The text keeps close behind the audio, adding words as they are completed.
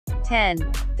10.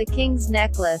 The King's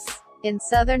Necklace. In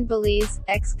southern Belize,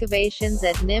 excavations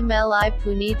at Nim El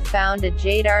Punit found a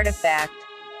jade artifact.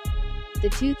 The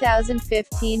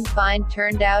 2015 find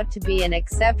turned out to be an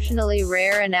exceptionally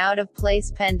rare and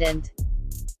out-of-place pendant.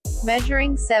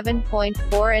 Measuring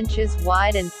 7.4 inches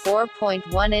wide and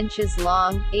 4.1 inches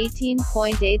long,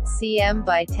 18.8 cm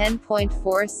by 10.4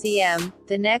 cm,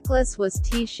 the necklace was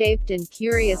T-shaped and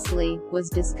curiously, was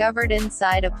discovered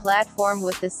inside a platform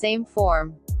with the same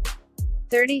form.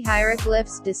 30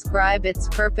 hieroglyphs describe its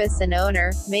purpose and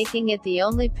owner, making it the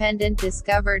only pendant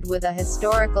discovered with a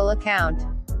historical account.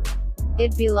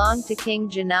 It belonged to King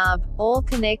Janab, Ol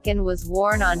Kanik, and was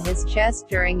worn on his chest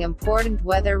during important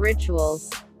weather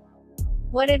rituals.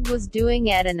 What it was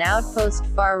doing at an outpost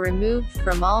far removed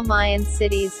from all Mayan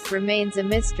cities remains a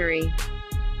mystery.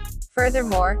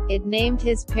 Furthermore, it named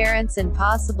his parents and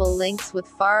possible links with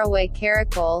faraway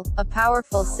Caracol, a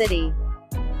powerful city.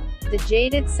 The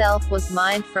jade itself was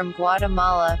mined from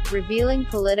Guatemala, revealing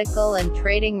political and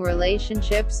trading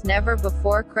relationships never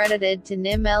before credited to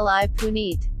Nim El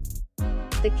Punit.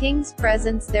 The king's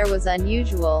presence there was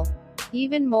unusual.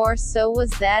 Even more so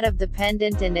was that of the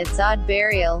pendant and its odd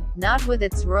burial, not with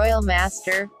its royal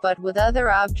master, but with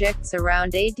other objects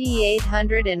around AD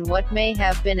 800 in what may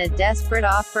have been a desperate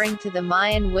offering to the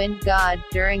Mayan wind god,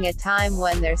 during a time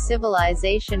when their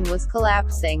civilization was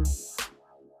collapsing.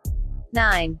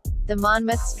 9. The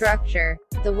Monmouth Structure.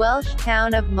 The Welsh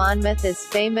town of Monmouth is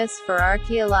famous for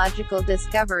archaeological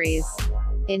discoveries.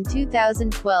 In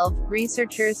 2012,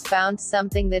 researchers found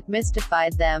something that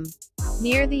mystified them.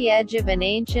 Near the edge of an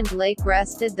ancient lake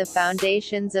rested the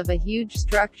foundations of a huge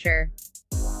structure.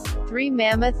 3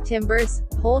 mammoth timbers,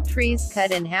 whole trees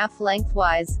cut in half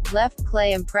lengthwise, left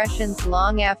clay impressions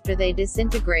long after they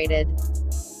disintegrated.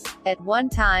 At one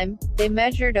time, they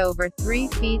measured over 3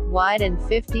 feet wide and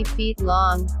 50 feet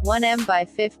long, 1 m by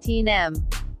 15 m.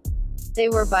 They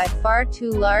were by far too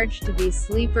large to be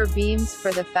sleeper beams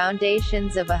for the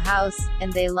foundations of a house,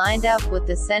 and they lined up with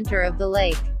the center of the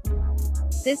lake.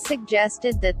 This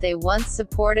suggested that they once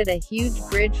supported a huge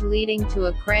bridge leading to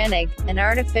a crannog, an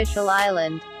artificial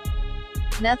island.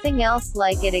 Nothing else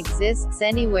like it exists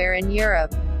anywhere in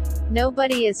Europe.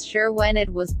 Nobody is sure when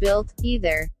it was built,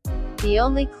 either. The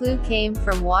only clue came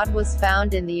from what was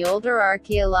found in the older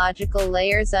archaeological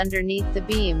layers underneath the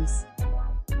beams.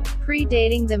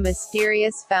 Predating the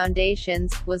mysterious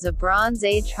foundations, was a Bronze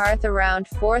Age hearth around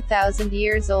 4,000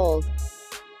 years old.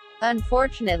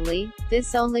 Unfortunately,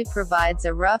 this only provides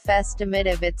a rough estimate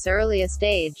of its earliest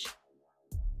age.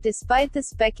 Despite the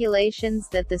speculations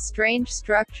that the strange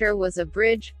structure was a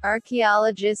bridge,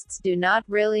 archaeologists do not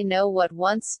really know what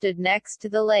once stood next to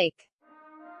the lake.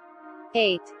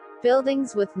 8.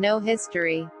 Buildings with no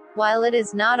history. While it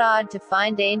is not odd to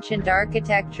find ancient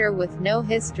architecture with no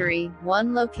history,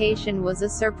 one location was a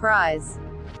surprise.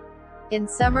 In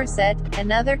Somerset,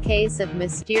 another case of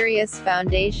mysterious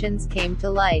foundations came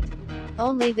to light.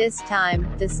 Only this time,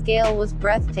 the scale was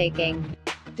breathtaking.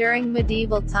 During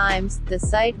medieval times, the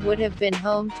site would have been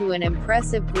home to an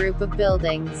impressive group of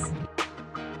buildings.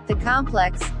 The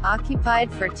complex,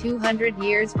 occupied for 200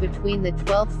 years between the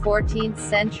 12th–14th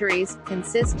centuries,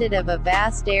 consisted of a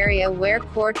vast area where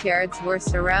courtyards were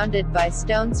surrounded by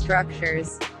stone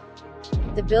structures.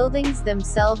 The buildings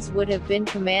themselves would have been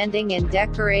commanding and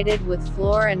decorated with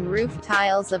floor and roof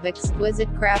tiles of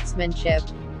exquisite craftsmanship.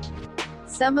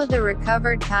 Some of the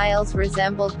recovered tiles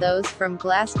resembled those from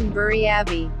Glastonbury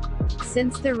Abbey.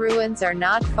 Since the ruins are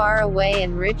not far away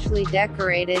and richly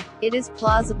decorated, it is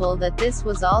plausible that this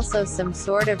was also some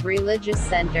sort of religious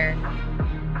center.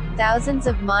 Thousands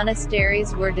of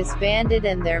monasteries were disbanded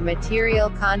and their material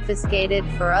confiscated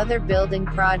for other building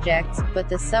projects, but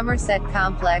the Somerset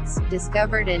complex,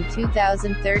 discovered in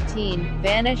 2013,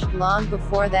 vanished long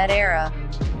before that era.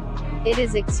 It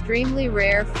is extremely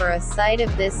rare for a site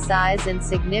of this size and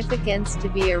significance to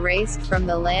be erased from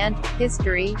the land,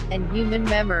 history, and human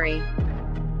memory.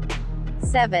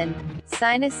 7.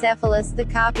 Cynocephalus the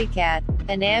copycat.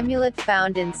 An amulet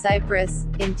found in Cyprus,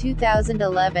 in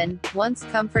 2011, once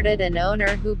comforted an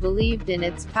owner who believed in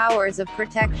its powers of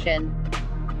protection.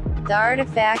 The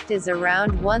artifact is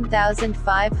around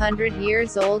 1,500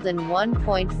 years old and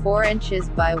 1.4 inches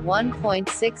by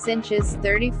 1.6 inches,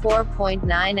 34.9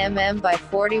 mm by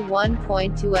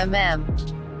 41.2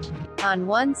 mm. On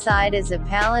one side is a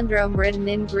palindrome written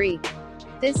in Greek.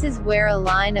 This is where a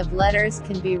line of letters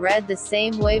can be read the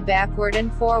same way backward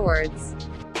and forwards.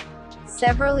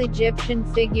 Several Egyptian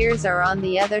figures are on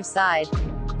the other side.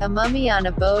 A mummy on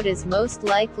a boat is most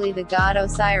likely the god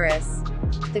Osiris.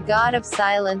 The god of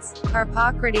silence,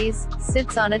 Harpocrates,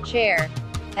 sits on a chair.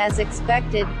 As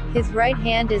expected, his right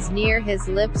hand is near his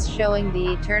lips, showing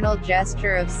the eternal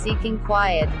gesture of seeking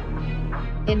quiet.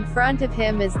 In front of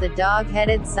him is the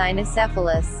dog-headed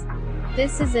cynocephalus.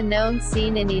 This is a known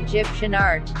scene in Egyptian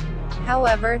art.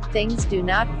 However, things do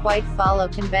not quite follow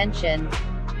convention.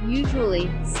 Usually,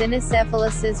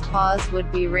 Cynocephalus's paws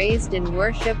would be raised in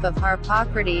worship of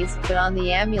Harpocrates, but on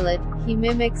the amulet, he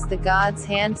mimics the god's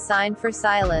hand sign for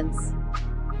silence.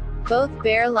 Both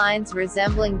bear lines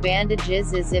resembling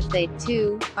bandages as if they,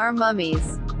 too, are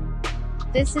mummies.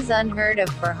 This is unheard of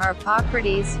for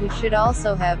Harpocrates, who should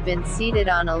also have been seated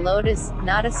on a lotus,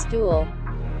 not a stool.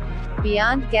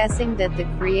 Beyond guessing that the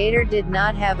creator did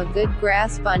not have a good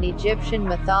grasp on Egyptian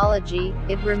mythology,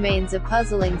 it remains a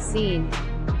puzzling scene.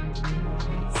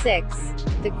 6.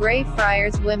 The Grey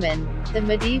Friars Women. The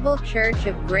medieval church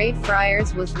of Grey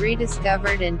Friars was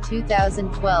rediscovered in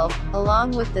 2012,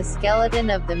 along with the skeleton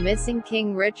of the missing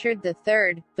King Richard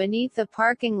III, beneath a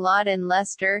parking lot in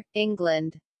Leicester,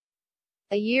 England.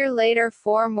 A year later,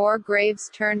 4 more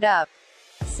graves turned up.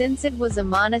 Since it was a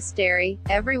monastery,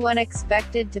 everyone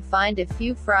expected to find a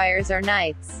few friars or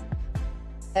knights.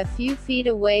 A few feet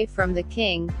away from the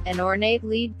king, an ornate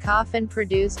lead coffin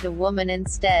produced a woman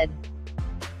instead.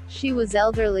 She was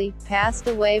elderly, passed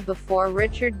away before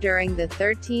Richard during the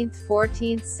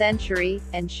 13th–14th century,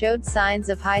 and showed signs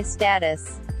of high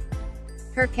status.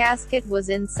 Her casket was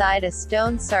inside a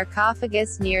stone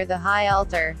sarcophagus near the high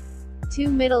altar. 2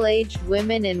 middle-aged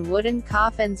women in wooden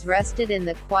coffins rested in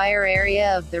the choir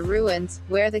area of the ruins,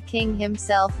 where the king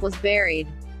himself was buried.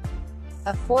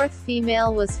 A 4th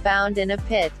female was found in a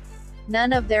pit.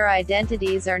 None of their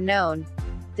identities are known.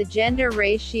 The gender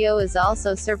ratio is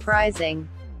also surprising.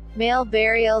 Male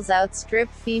burials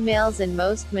outstrip females in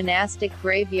most monastic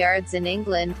graveyards in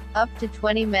England, up to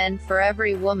 20 men for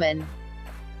every woman.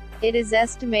 It is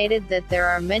estimated that there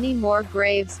are many more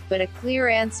graves, but a clear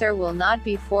answer will not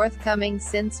be forthcoming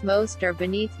since most are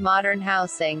beneath modern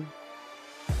housing.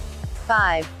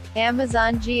 5.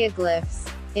 Amazon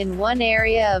geoglyphs. In one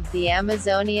area of the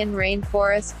Amazonian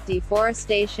rainforest,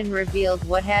 deforestation revealed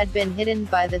what had been hidden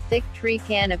by the thick tree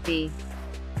canopy.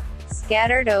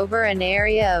 Scattered over an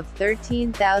area of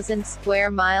 13,000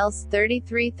 square miles,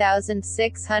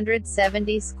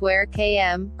 33,670 square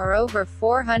km, or over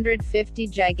 450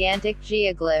 gigantic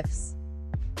geoglyphs.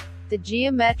 The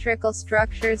geometrical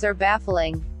structures are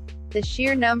baffling. The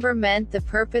sheer number meant the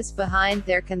purpose behind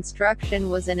their construction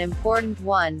was an important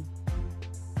one.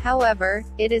 However,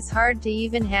 it is hard to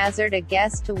even hazard a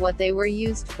guess to what they were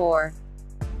used for.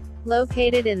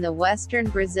 Located in the western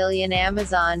Brazilian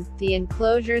Amazon, the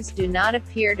enclosures do not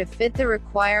appear to fit the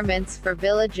requirements for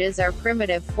villages or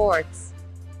primitive forts.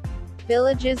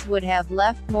 Villages would have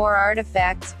left more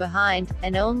artifacts behind,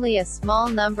 and only a small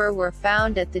number were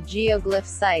found at the geoglyph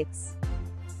sites.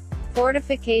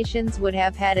 Fortifications would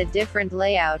have had a different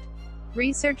layout.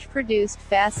 Research produced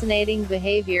fascinating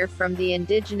behavior from the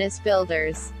indigenous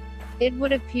builders. It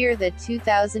would appear that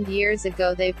 2,000 years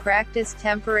ago they practiced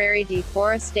temporary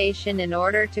deforestation in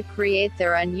order to create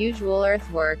their unusual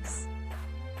earthworks.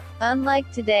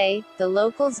 Unlike today, the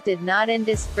locals did not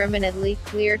indiscriminately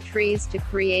clear trees to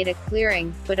create a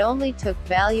clearing, but only took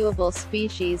valuable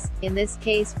species, in this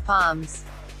case palms.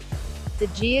 The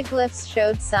geoglyphs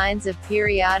showed signs of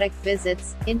periodic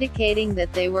visits, indicating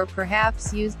that they were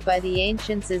perhaps used by the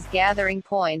ancients as gathering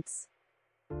points.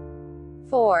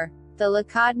 4. The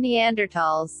Lakot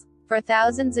Neanderthals. For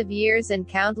thousands of years and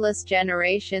countless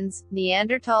generations,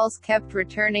 Neanderthals kept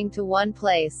returning to one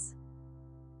place.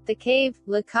 The cave,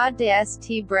 Lakot de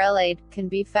St. Brelade, can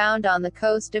be found on the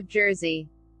coast of Jersey.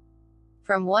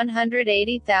 From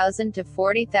 180,000 to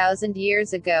 40,000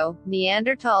 years ago,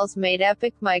 Neanderthals made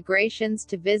epic migrations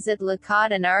to visit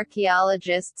Lakot, and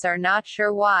archaeologists are not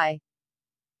sure why.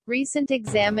 Recent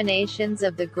examinations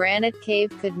of the granite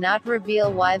cave could not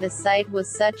reveal why the site was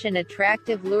such an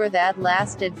attractive lure that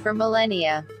lasted for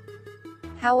millennia.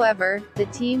 However, the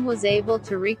team was able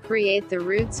to recreate the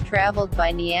routes traveled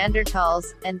by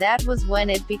Neanderthals, and that was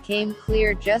when it became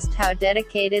clear just how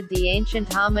dedicated the ancient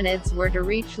hominids were to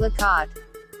reach Lakot.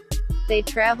 They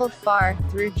traveled far,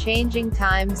 through changing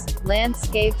times,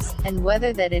 landscapes, and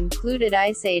weather that included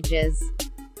ice ages.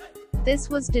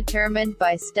 This was determined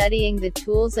by studying the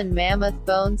tools and mammoth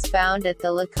bones found at the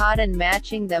Lakot and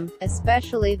matching them,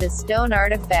 especially the stone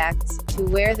artifacts, to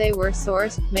where they were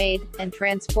sourced, made, and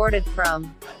transported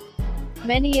from.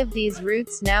 Many of these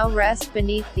routes now rest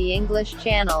beneath the English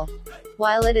Channel.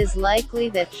 While it is likely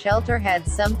that shelter had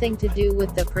something to do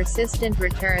with the persistent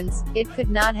returns, it could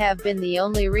not have been the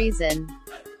only reason.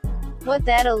 What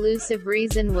that elusive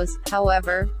reason was,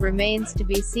 however, remains to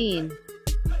be seen.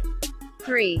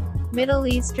 3. Middle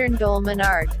Eastern dolmen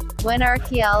art. When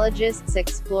archaeologists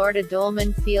explored a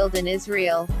dolmen field in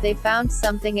Israel, they found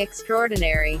something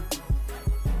extraordinary.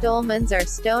 Dolmens are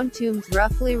stone tombs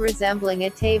roughly resembling a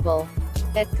table.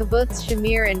 At Kibbutz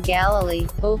Shamir in Galilee,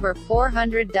 over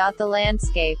 400 dot the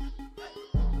landscape.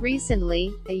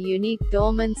 Recently, a unique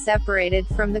dolmen separated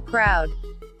from the crowd.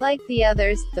 Like the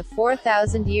others, the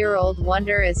 4,000-year-old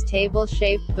wonder is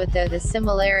table-shaped, but there the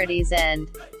similarities end.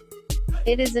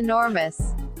 It is enormous.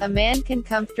 A man can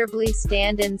comfortably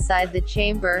stand inside the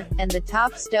chamber, and the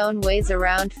top stone weighs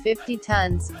around 50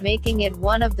 tons, making it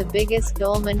one of the biggest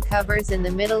dolmen covers in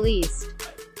the Middle East.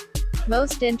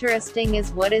 Most interesting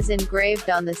is what is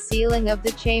engraved on the ceiling of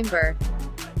the chamber.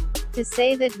 To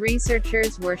say that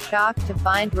researchers were shocked to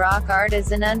find rock art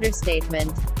is an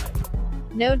understatement.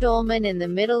 No dolmen in the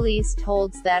Middle East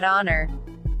holds that honor.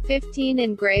 15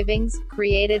 engravings,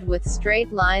 created with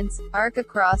straight lines, arc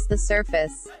across the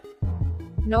surface.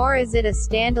 Nor is it a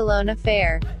standalone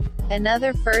affair.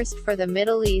 Another first for the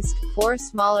Middle East, 4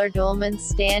 smaller dolmens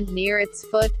stand near its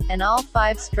foot, and all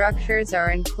 5 structures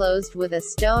are enclosed with a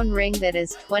stone ring that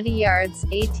is 20 yards,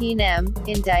 18 m,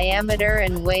 in diameter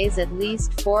and weighs at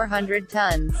least 400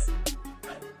 tons.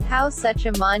 How such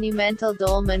a monumental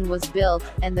dolmen was built,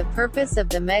 and the purpose of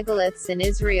the megaliths in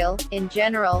Israel, in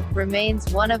general,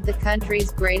 remains one of the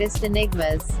country's greatest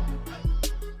enigmas.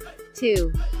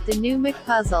 2. The Numic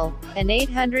Puzzle. An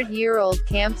 800-year-old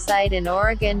campsite in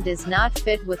Oregon does not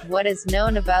fit with what is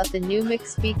known about the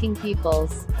Numic-speaking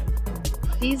peoples.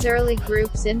 These early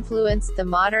groups influenced the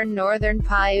modern northern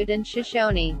Paiute and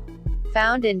Shoshone.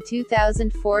 Found in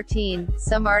 2014,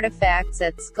 some artifacts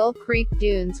at Skull Creek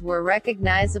Dunes were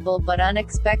recognizable but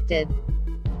unexpected.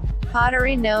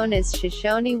 Pottery known as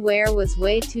Shoshone ware was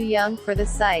way too young for the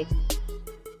site.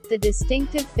 The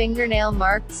distinctive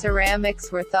fingernail-marked ceramics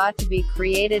were thought to be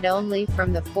created only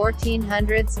from the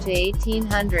 1400s to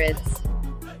 1800s.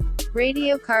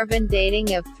 Radiocarbon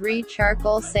dating of 3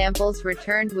 charcoal samples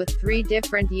returned with 3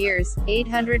 different years,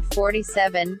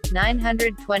 847,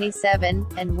 927,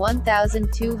 and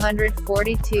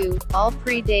 1242, all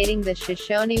predating the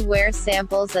Shoshone ware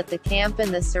samples at the camp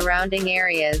and the surrounding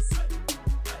areas.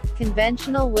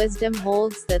 Conventional wisdom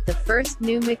holds that the first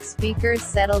Numic speakers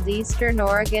settled eastern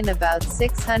Oregon about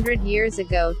 600 years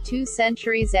ago, 2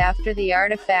 centuries after the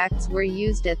artifacts were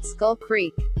used at Skull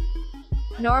Creek.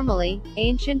 Normally,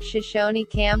 ancient Shoshone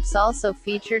camps also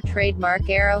feature trademark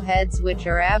arrowheads which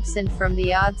are absent from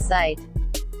the odd site.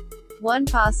 One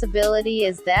possibility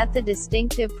is that the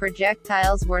distinctive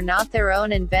projectiles were not their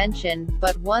own invention,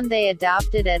 but one they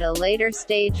adopted at a later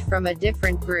stage from a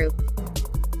different group.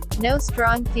 No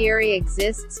strong theory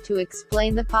exists to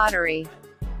explain the pottery.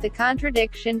 The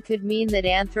contradiction could mean that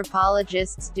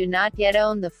anthropologists do not yet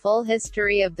own the full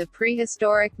history of the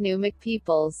prehistoric Numic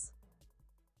peoples.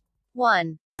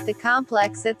 1. The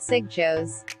complex at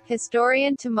Sigjoz.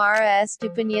 Historian Tamara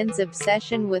Estupiñán's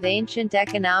obsession with ancient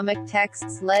economic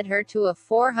texts led her to a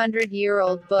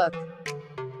 400-year-old book.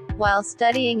 While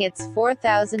studying its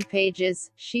 4,000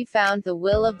 pages, she found the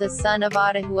will of the son of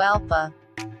Atahualpa.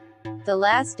 The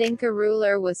last Inca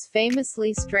ruler was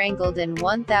famously strangled in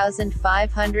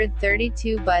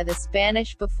 1532 by the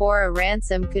Spanish before a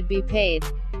ransom could be paid.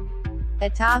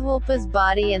 Atahualpa's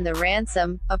body and the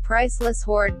ransom, a priceless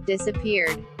hoard,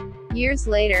 disappeared. Years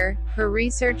later, her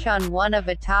research on one of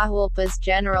Atahualpa's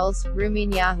generals,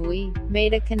 Rumiñahui,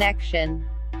 made a connection.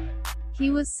 He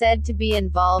was said to be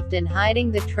involved in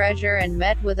hiding the treasure and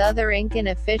met with other Incan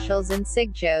officials in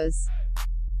Sigjoz.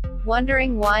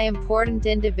 Wondering why important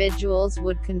individuals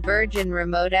would converge in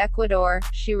remote Ecuador,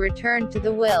 she returned to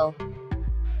the will.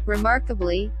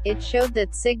 Remarkably, it showed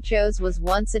that Sigjoz was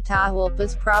once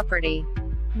Atahualpa's property.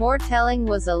 More telling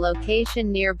was a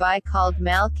location nearby called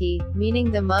Malqui,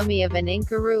 meaning the mummy of an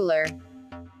Inca ruler.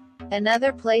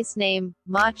 Another place name,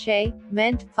 Mache,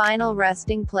 meant final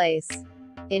resting place.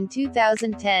 In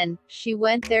 2010, she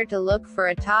went there to look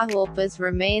for Atahualpa's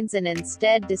remains and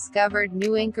instead discovered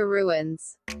new Inca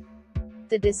ruins.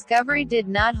 The discovery did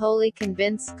not wholly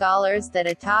convince scholars that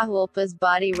Atahualpa's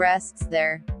body rests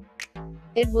there.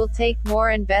 It will take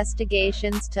more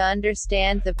investigations to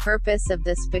understand the purpose of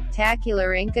the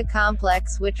spectacular Inca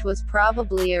complex, which was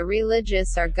probably a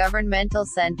religious or governmental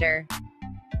center.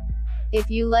 If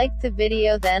you liked the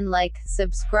video, then like,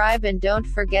 subscribe and don't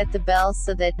forget the bell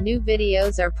so that new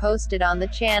videos are posted on the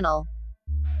channel.